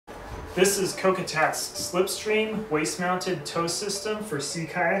This is Kokatat's Slipstream waist-mounted tow system for sea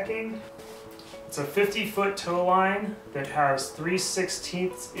kayaking. It's a 50-foot tow line that has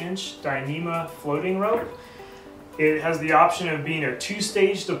 3/16" Dyneema floating rope. It has the option of being a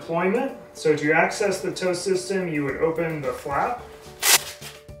 2-stage deployment. So to access the tow system, you would open the flap,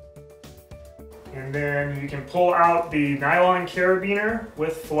 and then you can pull out the nylon carabiner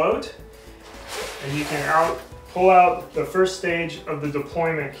with float, and you can pull out the first stage of the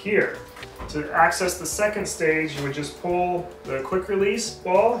deployment here. To access the second stage, you would just pull the quick release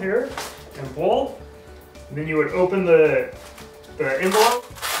ball here and pull. And then you would open the envelope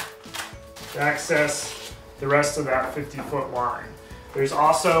to access the rest of that 50-foot line. There's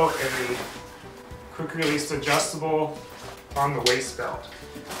also a quick release adjustable on the waist belt.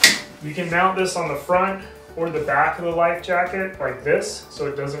 You can mount this on the front or the back of the life jacket like this, so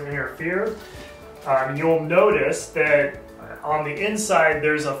it doesn't interfere. You'll notice that on the inside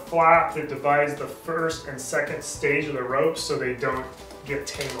there's a flap that divides the first and second stage of the rope so they don't get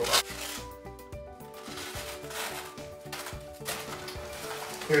tangled up.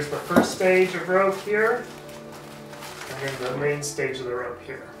 Here's the first stage of rope here, and then the main stage of the rope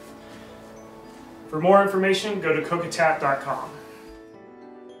here. For more information, go to kokatat.com.